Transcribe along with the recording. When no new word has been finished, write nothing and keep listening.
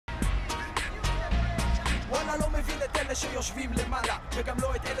וואלה לא מבין את אלה שיושבים למעלה, וגם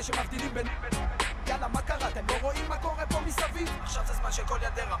לא את אלה שמבדילים בין... יאללה, מה קרה? אתם לא רואים מה קורה פה מסביב? עכשיו זה זמן שכל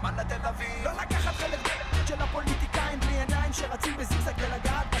ילדי רמאללה תל אביב לא לקחת חלק של הפוליטיקאים בלי עיניים שרצים בזיגזג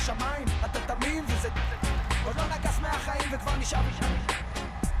ולגעת בשמיים. אתה תמים וזה... עוד לא נגס מהחיים וכבר נשאר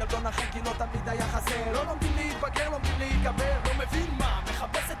ילדון אחר כי לא תמיד היה חסר. לא לומדים להתבגר, לומדים להתגבר. לא מבין מה,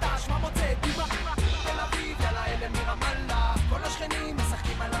 מחפש את האשמה, מוצא את אמא. תל אביב, יאללה אלה מרמאללה. כל השכנים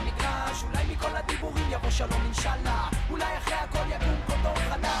משחקים על המגרש. אולי מכל הדיבורים יבוא שלום אינשאללה. אולי אחרי הכל יקום פה דור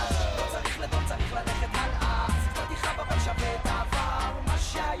חדש. לא צריך לדון, צריך ללכת הלאה. זה קצת יחב אבל שווה את העבר. מה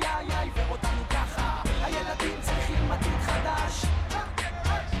שהיה עיוור אותנו ככה. הילדים צריכים עתיד חדש.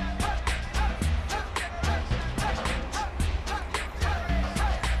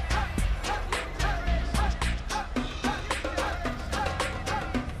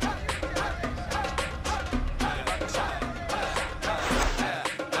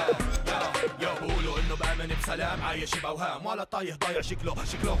 سلام عايش بأوهام ولا طايح ضايع شكله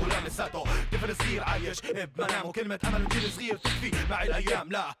غلام لساته طفل صغير عايش بمنامه كلمة أمل وجيل صغير تكفي مع الأيام.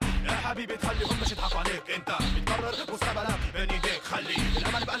 لا يا حبيبي تخليهم مش يضحكوا عليك، أنت بتقرر مستقبلك بين إيديك. خلي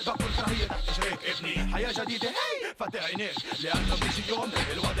الأمل بقلبك والكراهية تحت رجليك. ابني حياة جديدة هي فتح عينيك لأنه بيجي يوم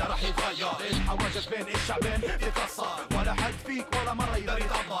الوضع راح يتغير. الحواجز بين الشعبين تتكسر ولا حد فيك ولا مرة يقدر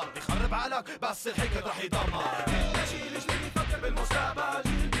يتأمر يخرب عقلك بس الحقد راح يدمر. جيل جديد يفكر بالمستقبل،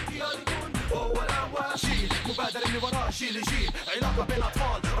 جيل باختيار يكون هو الأول. شيل مبادر اللي وراه شيل يجيب علاقة بين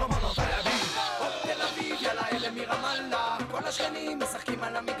أطفال رمضان تل أبيب. תל אביב, יאללה אלה מרמאללה. כל השכנים משחקים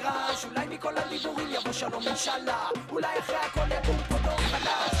על המגרש. אולי מכל הדיבורים יבוא שלום אינשאללה. אולי אחרי הכל יקום פה דור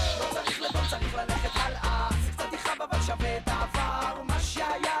חדש. לא צריך לדון, צריך ללכת הלאה. זה קצת יחב אבל שווה את העבר. מה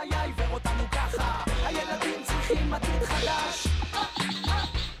שהיה עיוור אותנו ככה. הילדים צריכים עתיד חדש.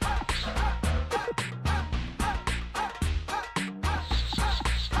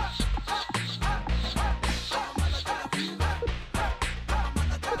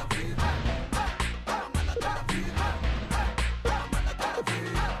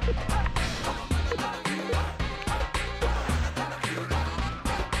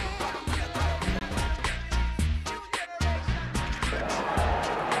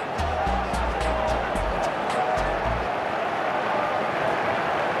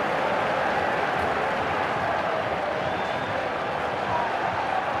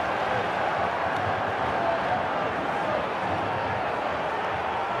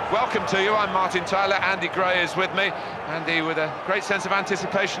 Welcome to you, I'm Martin Tyler, Andy Gray is with me. Andy, with a great sense of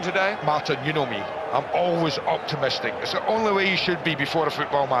anticipation today. Martin, you know me, I'm always optimistic. It's the only way you should be before a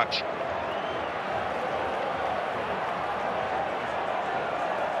football match.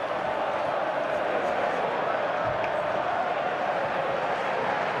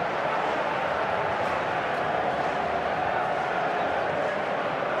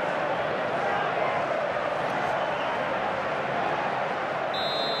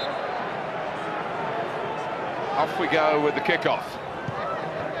 Off we go with the kickoff.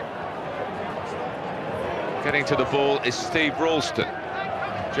 Getting to the ball is Steve Ralston.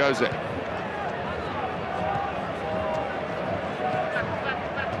 Jose.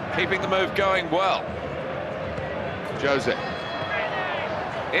 Keeping the move going well. Jose.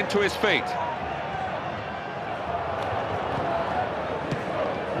 Into his feet.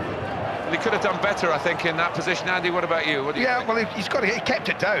 Well, he could have done better, I think, in that position. Andy, what about you? What do you think? Well, he kept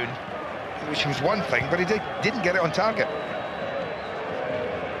it down, which was one thing, but he didn't get it on target.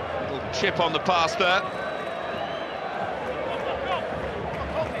 Little chip on the pass there.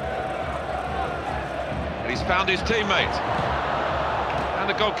 And he's found his teammate. And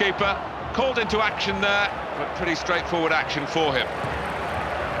the goalkeeper called into action there, but pretty straightforward action for him.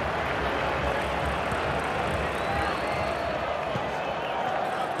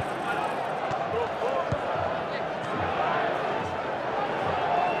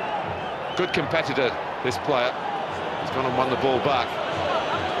 Good competitor, this player. He's gone and won the ball back.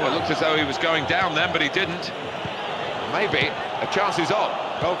 Well, it looked as though he was going down then, but he didn't. Maybe a chance is on.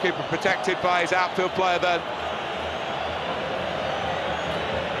 Goalkeeper protected by his outfield player then.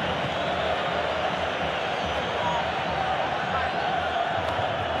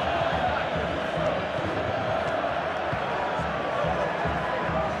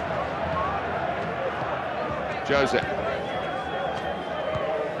 Jose.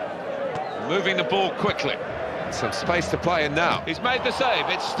 Moving the ball quickly. Some space to play in now. He's made the save.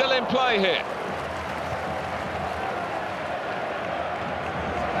 It's still in play here.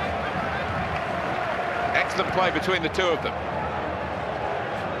 Excellent play between the two of them.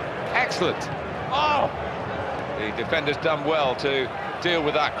 Excellent. Oh! The defender's done well to deal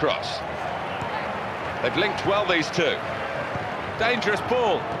with that cross. They've linked well, these two. Dangerous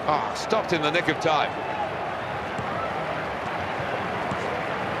ball. Ah, stopped in the nick of time.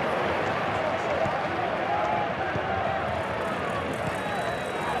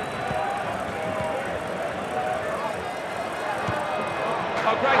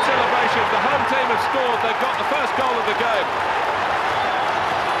 Oh, great celebration. The home team have scored. They've got the first goal of the game.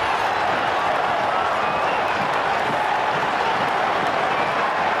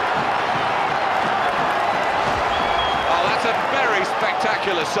 Oh, that's a very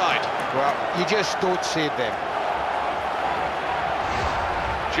spectacular sight. Well, you just don't save them.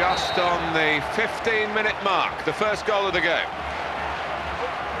 Just on the 15-minute mark, the first goal of the game.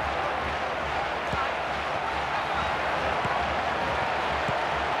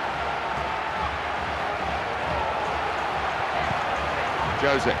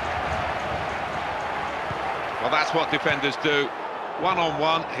 Jose. Well, that's what defenders do.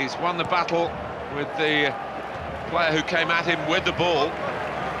 One-on-one, he's won the battle with the player who came at him with the ball.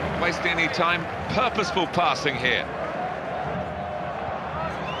 Not wasting any time, purposeful passing here.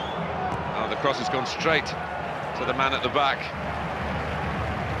 Oh, the cross has gone straight to the man at the back.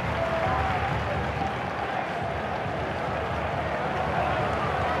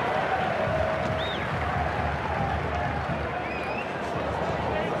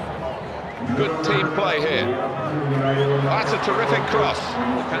 Good team play here. That's a terrific cross.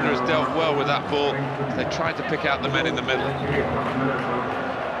 The defender has dealt well with that ball. They tried to pick out the men in the middle.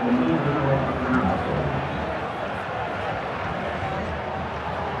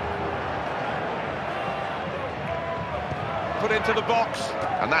 Put into the box,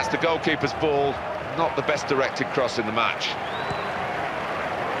 and that's the goalkeeper's ball. Not the best directed cross in the match.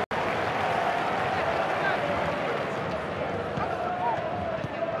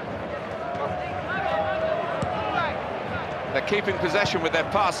 They're keeping possession with their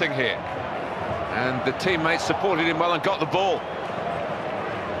passing here. And the teammates supported him well and got the ball.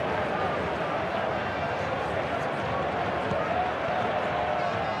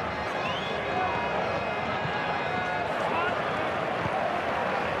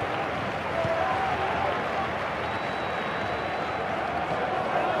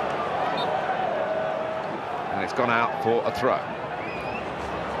 And it's gone out for a throw.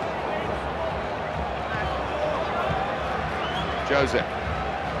 Jose.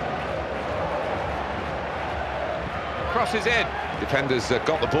 Crosses in. Defenders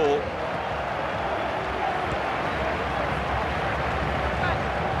got the ball.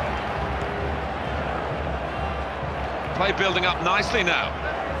 Play building up nicely now.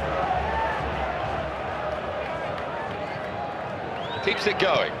 Keeps it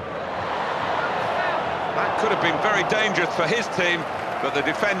going. That could have been very dangerous for his team, but the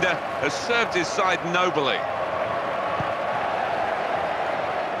defender has served his side nobly.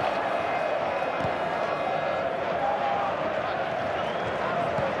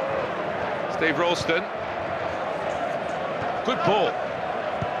 Steve Ralston. Good ball.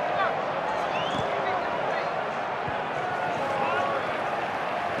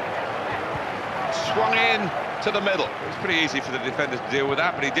 Swung in to the middle. It was pretty easy for the defenders to deal with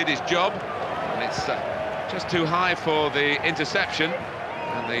that, but he did his job. And it's just too high for the interception.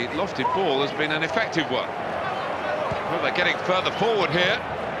 And the lofted ball has been an effective one. Well, they're getting further forward here.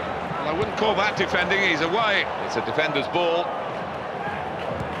 Well, I wouldn't call that defending. He's away. It's a defender's ball.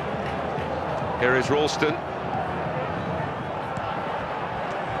 Here is Ralston.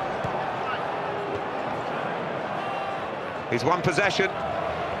 He's won possession.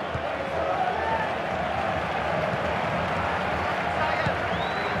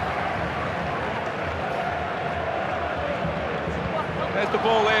 There's the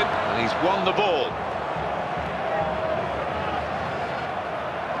ball in, and he's won the ball.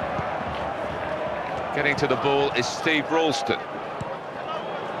 Getting to the ball is Steve Ralston.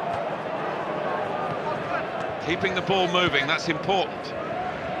 Keeping the ball moving, that's important.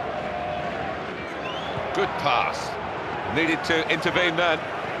 Good pass. Needed to intervene then.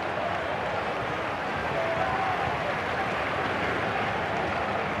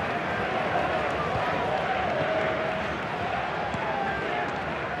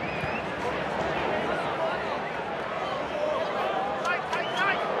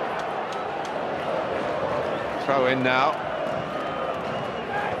 Throw in now.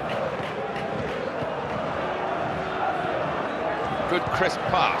 Good crisp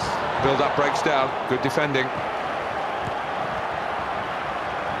pass. Build-up breaks down. Good defending.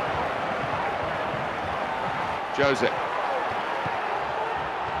 Jose.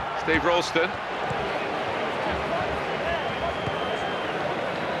 Steve Ralston.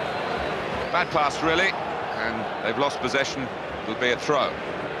 Bad pass, really. And they've lost possession. It'll be a throw.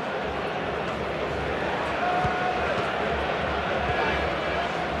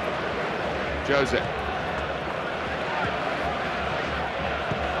 Jose.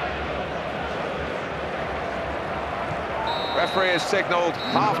 Referee has signalled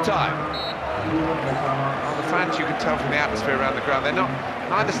half-time. Well, the fans, you can tell from the atmosphere around the ground,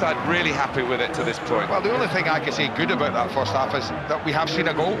 neither side really happy with it to this point. Well, the only thing I can say good about that first half is that we have seen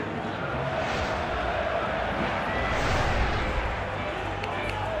a goal.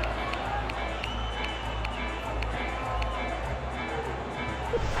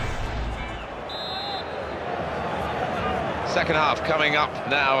 Second half coming up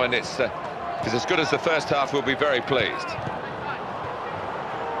now, and it's as good as the first half. We'll be very pleased.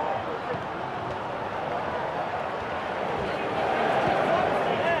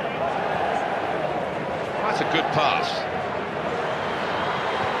 That's a good pass.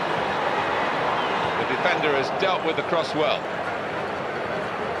 The defender has dealt with the cross well.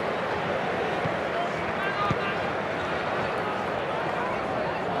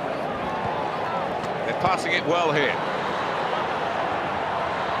 They're passing it well here.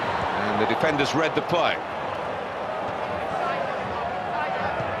 The defenders read the play.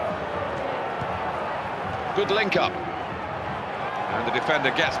 Good link up. And the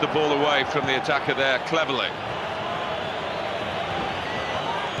defender gets the ball away from the attacker there cleverly.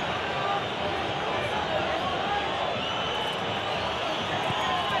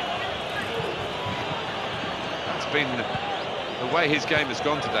 That's been the way his game has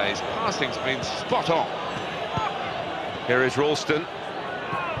gone today. His passing's been spot on. Here is Ralston.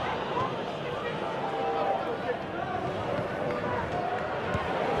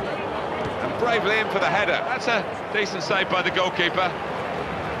 Bravely in for the header. That's a decent save by the goalkeeper.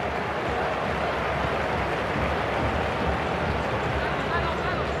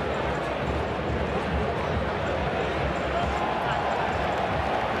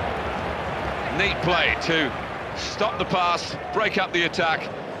 Neat play to stop the pass, break up the attack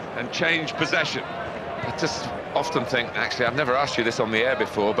and change possession. I just often think, actually, I've never asked you this on the air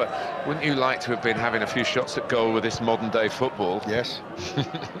before, but wouldn't you like to have been having a few shots at goal with this modern-day football? Yes.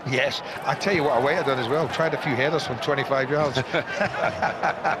 Yes. I tell you what, I waited on as well. Tried a few headers from 25 yards.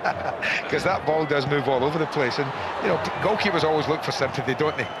 Because that ball does move all over the place. And, you know, goalkeepers always look for sympathy,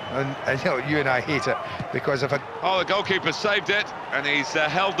 don't they? And you know, you and I hate it. Because if Oh, the goalkeeper saved it, and he's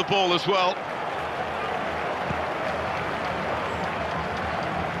held the ball as well.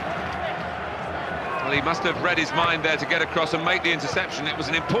 Well, he must have read his mind there to get across and make the interception. It was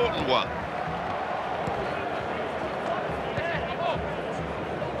an important one.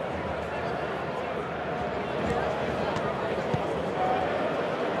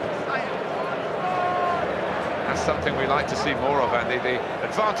 That's something we like to see more of, Andy. The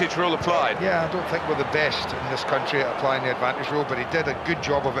advantage rule applied. Yeah, I don't think we're the best in this country at applying the advantage rule, but he did a good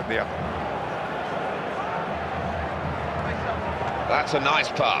job of it there. That's a nice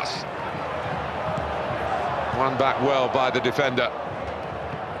pass. Won back well by the defender.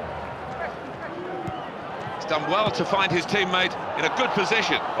 He's done well to find his teammate in a good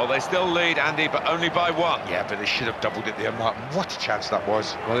position. Well, they still lead, Andy, but only by one. Yeah, but they should have doubled it there, Martin. What a chance that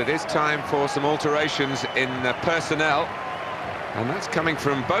was. Well, it is time for some alterations in personnel, and that's coming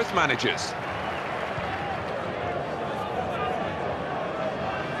from both managers.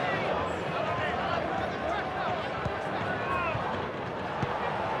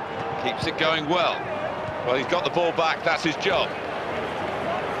 Keeps it going well. Well, he's got the ball back, that's his job.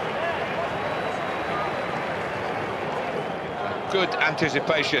 Good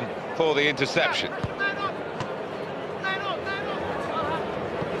anticipation for the interception.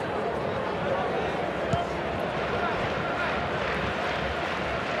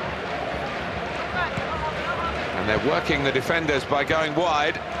 And they're working the defenders by going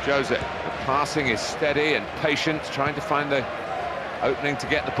wide. Jose, the passing is steady and patient, trying to find the opening to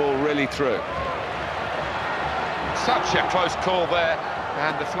get the ball really through. Such a close call there,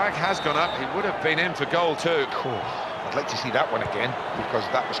 and the flag has gone up. He would have been in for goal too. Cool. I'd like to see that one again, because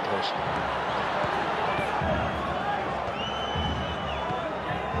that was close.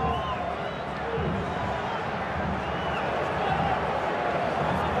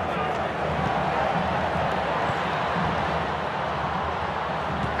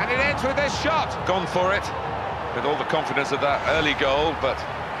 And it ends with this shot. Gone for it, with all the confidence of that early goal, but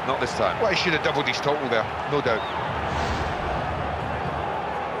not this time. Well, he should have doubled his total there, no doubt.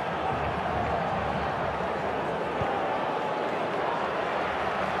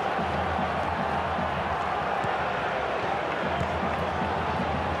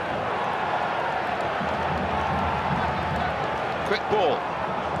 Quick ball.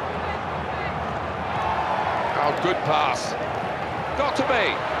 Oh, good pass. Got to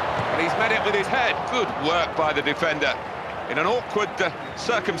be. And he's met it with his head. Good work by the defender in an awkward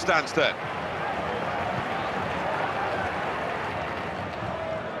circumstance there.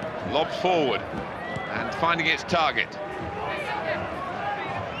 Lobbed forward and finding its target.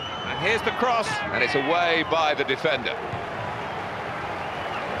 And Here's the cross, and it's away by the defender.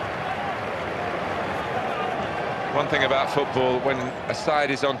 One thing about football, when a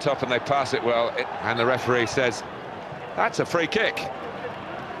side is on top and they pass it well, and the referee says, that's a free kick.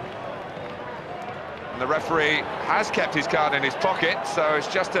 And the referee has kept his card in his pocket, so it's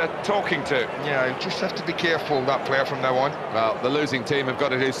just a talking to. Yeah, you just have to be careful, that player, from now on. Well, the losing team have got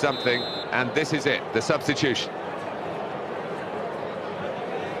to do something, and this is it, the substitution.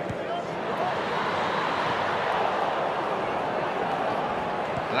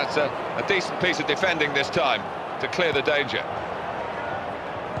 And that's a decent piece of defending this time to clear the danger.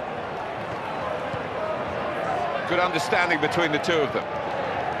 Good understanding between the two of them.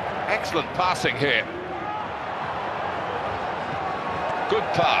 Excellent passing here. Good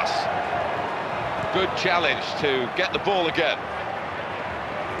pass. Good challenge to get the ball again.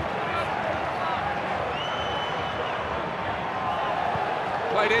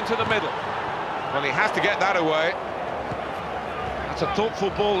 Played into the middle. Well, he has to get that away. That's a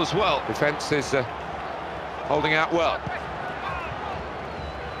thoughtful ball as well. Defence is holding out well.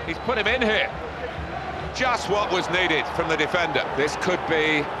 He's put him in here. Just what was needed from the defender. This could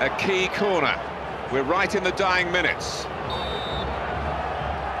be a key corner. We're right in the dying minutes.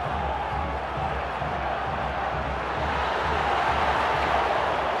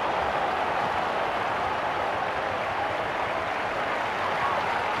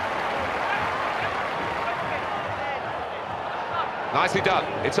 Nicely done.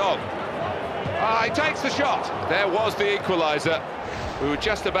 It's on. He takes the shot. There was the equaliser. We were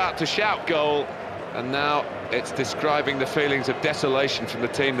just about to shout goal, and now it's describing the feelings of desolation from the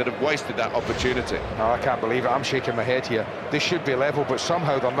team that have wasted that opportunity. Oh, I can't believe it. I'm shaking my head here. They should be level, but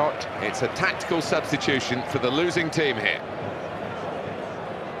somehow they're not. It's a tactical substitution for the losing team here.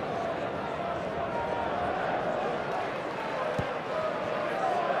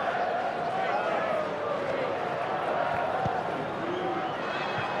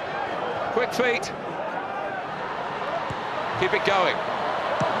 Quick feet. Keep it going.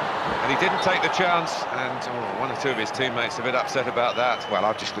 And he didn't take the chance, and one or two of his teammates are a bit upset about that. Well,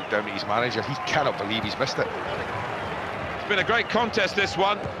 I've just looked down at his manager. He cannot believe he's missed it. It's been a great contest, this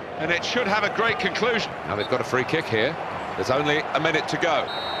one, and it should have a great conclusion. Now they've got a free kick here. There's only a minute to go.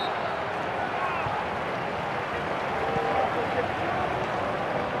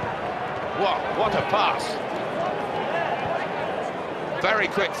 What a pass. Very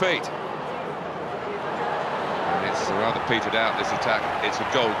quick feet. It's rather petered out, this attack. It's a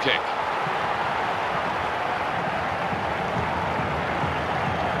goal kick.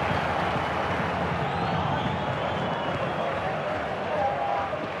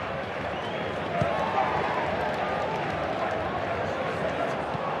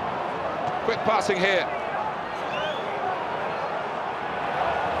 Quick passing here.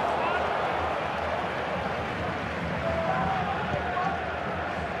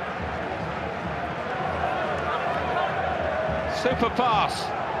 Super pass.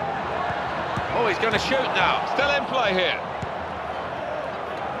 Oh, he's going to shoot now. Still in play here.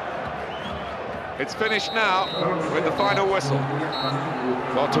 It's finished now with the final whistle.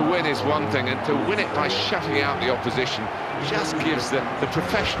 Well, to win is one thing, and to win it by shutting out the opposition just gives the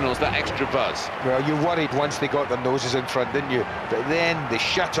professionals that extra buzz. Well, you worried once they got their noses in front, didn't you? But then they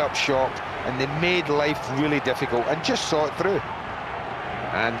shut up shop and they made life really difficult and just saw it through.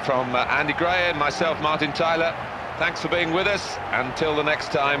 And from Andy Gray and myself, Martin Tyler, thanks for being with us. Until the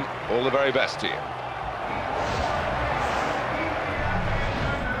next time, all the very best to you.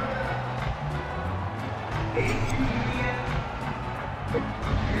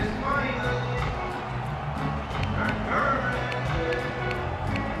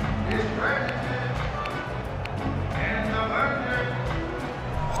 It's